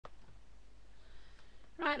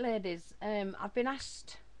Right, ladies, I've been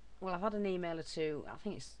asked, well, I've had an email or two, I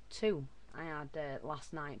think it's two I had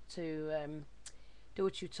last night to do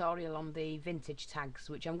a tutorial on the vintage tags,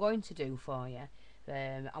 which I'm going to do for you.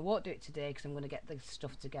 I won't do it today because I'm going to get the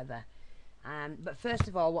stuff together. But first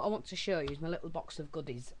of all, what I want to show you is my little box of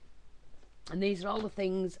goodies. And these are all the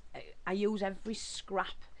things, I use every scrap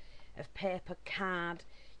of paper, card,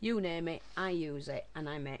 you name it, I use it and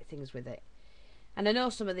I make things with it. And I know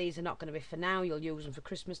some of these are not going to be for now, you'll use them for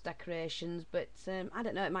Christmas decorations, but I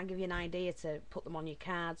don't know, it might give you an idea to put them on your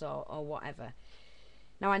cards or whatever.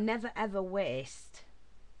 Now, I never ever waste,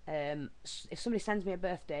 if somebody sends me a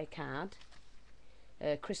birthday card,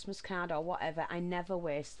 a Christmas card or whatever, I never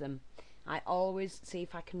waste them. I always see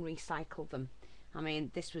if I can recycle them. I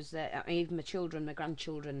mean, this was, even my children, my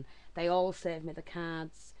grandchildren, they all save me the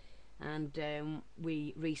cards and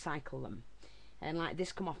we recycle them. And like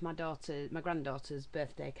this come off my granddaughter's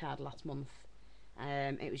birthday card last month.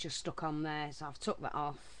 It was just stuck on there, so I've took that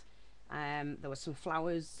off. There were some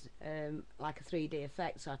flowers, like a 3D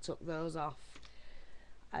effect, so I took those off.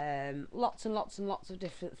 Lots and lots and lots of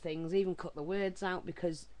different things. Even cut the words out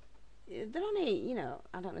because they're only, you know,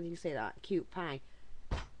 I don't know if you can say that, cute pie.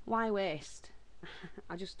 Why waste?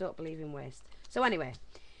 I just don't believe in waste. So anyway,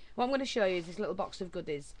 what I'm going to show you is this little box of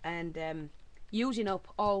goodies, and using up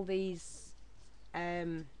all these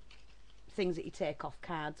things that you take off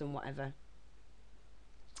cards and whatever.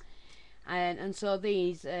 And so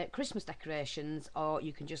these Christmas decorations, or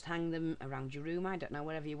you can just hang them around your room, I don't know,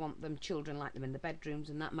 wherever you want them. Children like them in the bedrooms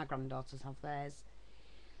and that. My granddaughters have theirs.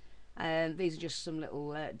 These are just some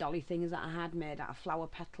little dolly things that I had made out of flower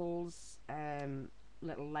petals,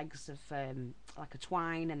 little legs of like a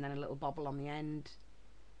twine, and then a little bobble on the end.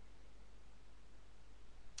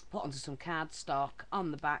 Put onto some cardstock.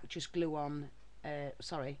 On the back, just glue on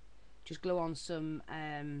just glue on some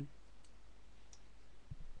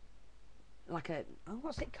like a, oh,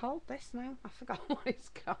 what's it called this now? I forgot what it's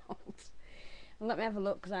called. Let me have a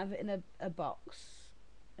look because I have it in a box.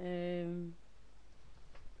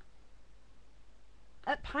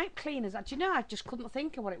 Pipe cleaners. Do you know, I just couldn't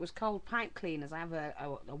think of what it was called. Pipe cleaners. I have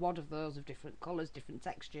a wad of those of different colours, different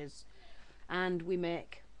textures, and we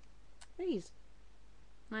make these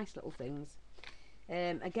nice little things.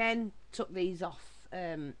 Again, took these off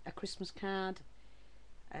a Christmas card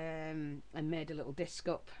and made a little disc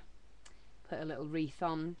up, put a little wreath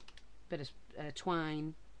on, bit of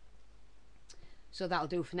twine. So that'll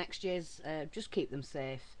do for next year's. Just keep them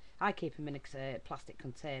safe. I keep them in a plastic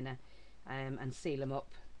container and seal them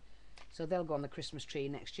up, so they'll go on the Christmas tree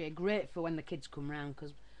next year. Great for when the kids come round,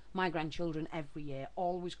 because my grandchildren every year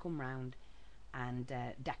always come round and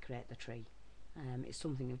decorate the tree. It's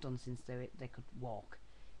something they've done since they could walk,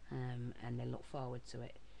 and they look forward to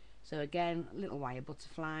it. So again, little wire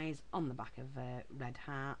butterflies on the back of a red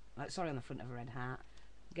heart, on the front of a red heart.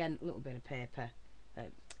 Again, a little bit of paper,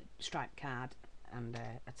 striped card, and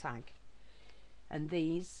a tag. And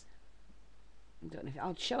these, I don't know if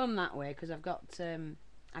I'll show them that way, because I've got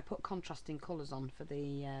I put contrasting colours on for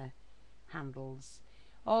the handles.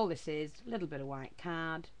 All this is a little bit of white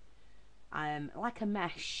card, like a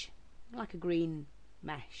mesh, like a green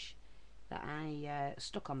mesh that I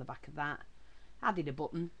stuck on the back of that. Added a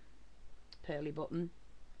button, pearly button,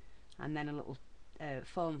 and then a little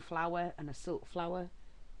foam flower and a silk flower,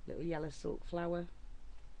 little yellow silk flower.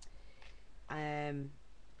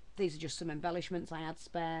 These are just some embellishments I had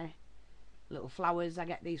spare. Little flowers, I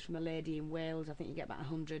get these from a lady in Wales. I think you get about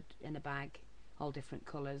 100 in a bag, all different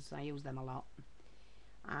colours. I use them a lot.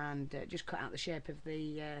 And just cut out the shape of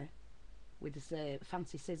the with this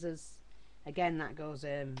fancy scissors. Again, that goes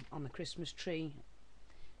on the Christmas tree.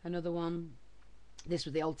 Another one. This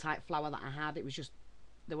was the old type flower that I had. It was just,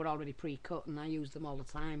 they were already pre-cut and I used them all the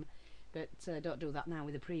time. But don't do that now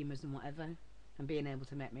with the primers and whatever, and being able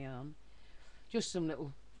to make my own. Just some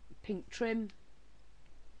little pink trim.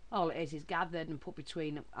 All it is gathered and put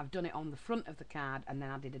between. I've done it on the front of the card and then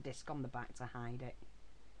added a disc on the back to hide it.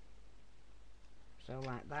 So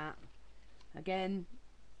like that. Again,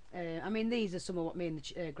 I mean, these are some of what me and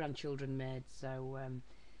the grandchildren made. So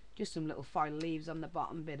just some little foil leaves on the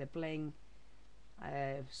bottom, bit of bling,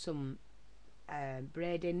 some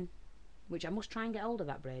braiding, which I must try and get hold of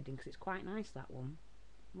that braiding because it's quite nice, that one.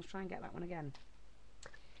 Must try and get that one again.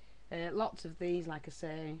 Lots of these, like I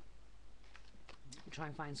say. I'll try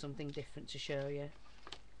and find something different to show you.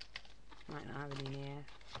 Might not have it in here,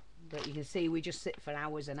 but you can see we just sit for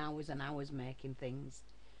hours and hours and hours making things.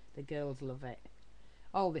 The girls love it.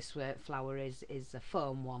 All this flower is a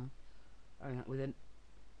foam one with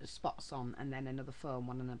spots on, and then another foam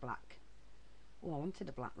one and a black Oh, I wanted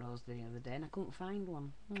a black rose the other day and I couldn't find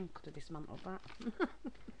one. Could have dismantled that.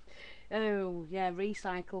 Oh, yeah,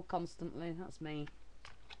 recycle constantly. That's me.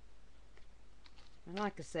 And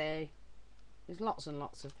like I say, there's lots and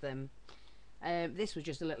lots of them. This was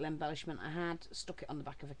just a little embellishment I had. Stuck it on the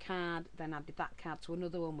back of a card. Then added that card to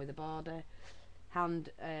another one with a border.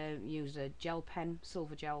 Used a gel pen,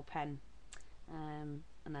 silver gel pen. And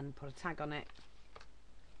then put a tag on it.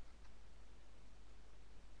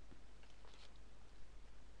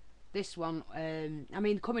 This one, I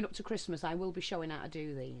mean, coming up to Christmas, I will be showing how to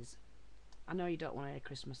do these. I know you don't want to hear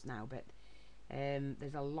Christmas now, but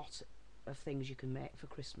there's a lot of things you can make for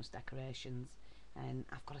Christmas decorations, and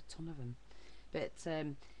I've got a ton of them. But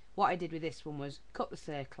what I did with this one was cut the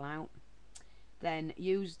circle out, then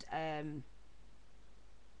used cut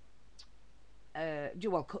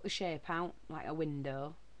the shape out like a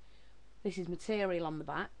window. This is material on the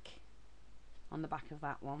back of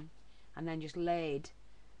that one, and then just laid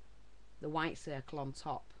the white circle on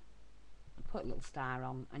top, put a little star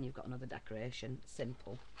on, and you've got another decoration.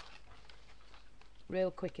 Simple,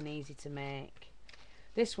 real quick and easy to make.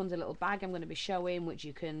 This one's a little bag I'm going to be showing, which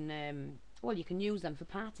you can you can use them for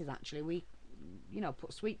parties. Actually, we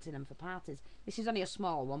put sweets in them for parties. This is only a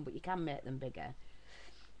small one, but you can make them bigger.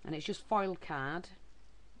 And it's just foiled card.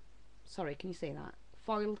 Sorry, can you see that?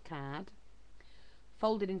 Foiled card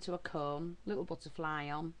folded into a cone, little butterfly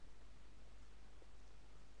on,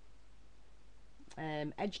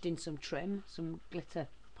 edged in some trim, some glitter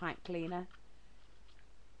pipe cleaner,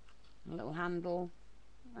 a little handle,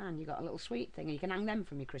 and you got a little sweet thing, and you can hang them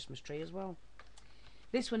from your Christmas tree as well.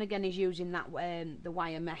 This one again is using that the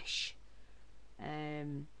wire mesh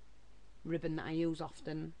ribbon that I use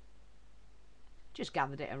often. Just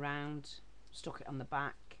gathered it around, stuck it on the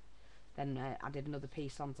back, then added another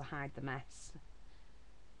piece on to hide the mess,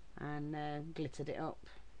 and glittered it up.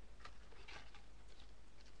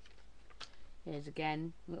 Here's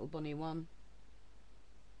again a little bunny one.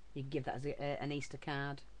 You can give that as an Easter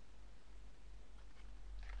card.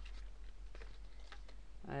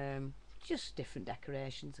 Just different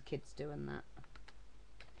decorations the kids do and that.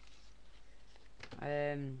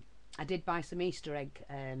 I did buy some Easter egg.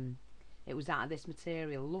 It was out of this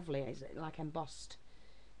material, lovely. It's like embossed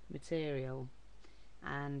material,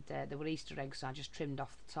 and there were Easter eggs, so I just trimmed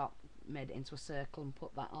off the top, made it into a circle and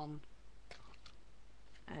put that on.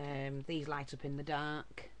 These light up in the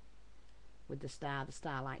dark with the star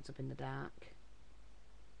lights up in the dark.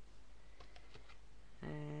 I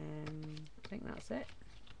think that's it.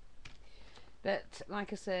 But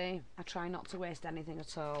like I say, I try not to waste anything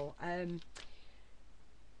at all.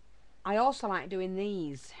 I also like doing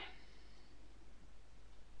these.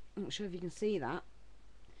 I'm not sure if you can see that.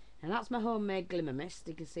 And that's my homemade glimmer mist.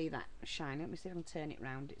 You can see that shine. Let me see if I can turn it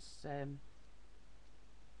round. It's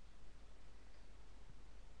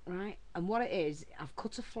right. And what it is, I've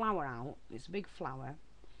cut a flower out. It's a big flower.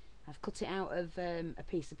 I've cut it out of a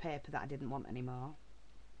piece of paper that I didn't want anymore.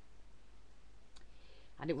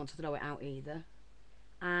 I didn't want to throw it out either.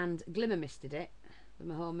 And glimmer misted it with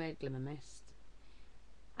my homemade glimmer mist.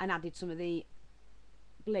 And added some of the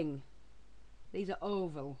bling. These are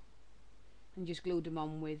oval. And just glued them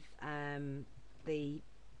on with the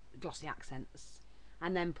glossy accents.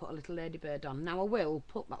 And then put a little ladybird on. Now I will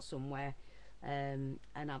put that somewhere and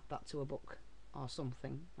add that to a book or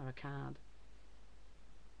something, or a card.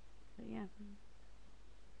 But yeah,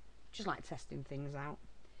 just like testing things out.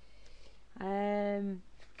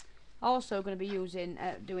 Also going to be using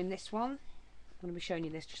doing this one. I'm going to be showing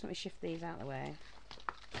you this. Just let me shift these out of the way.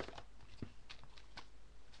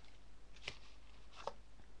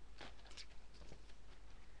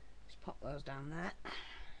 Just pop those down there.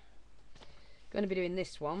 Going to be doing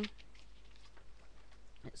this one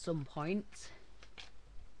at some point.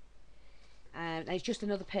 And it's just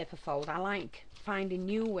another paper fold. I like finding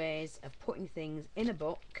new ways of putting things in a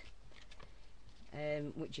book,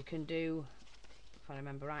 which you can do, if I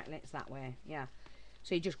remember rightly, it's that way, yeah.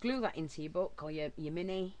 So you just glue that into your book or your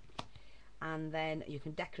mini, and then you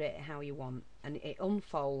can decorate it how you want, and it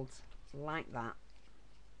unfolds like that.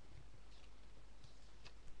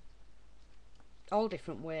 All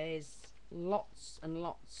different ways, lots and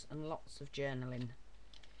lots and lots of journaling.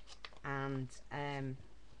 And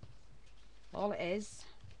all it is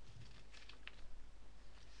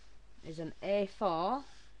an A4.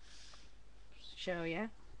 Show you.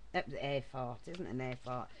 The A4. It isn't an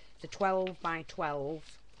A4. It's a 12 by 12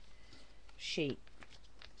 sheet.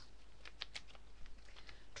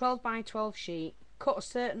 12 by 12 sheet, cut a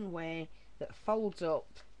certain way that folds up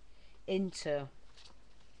into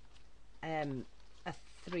a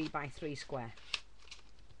 3 by 3 square.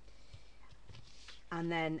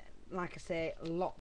 And then like I say, lots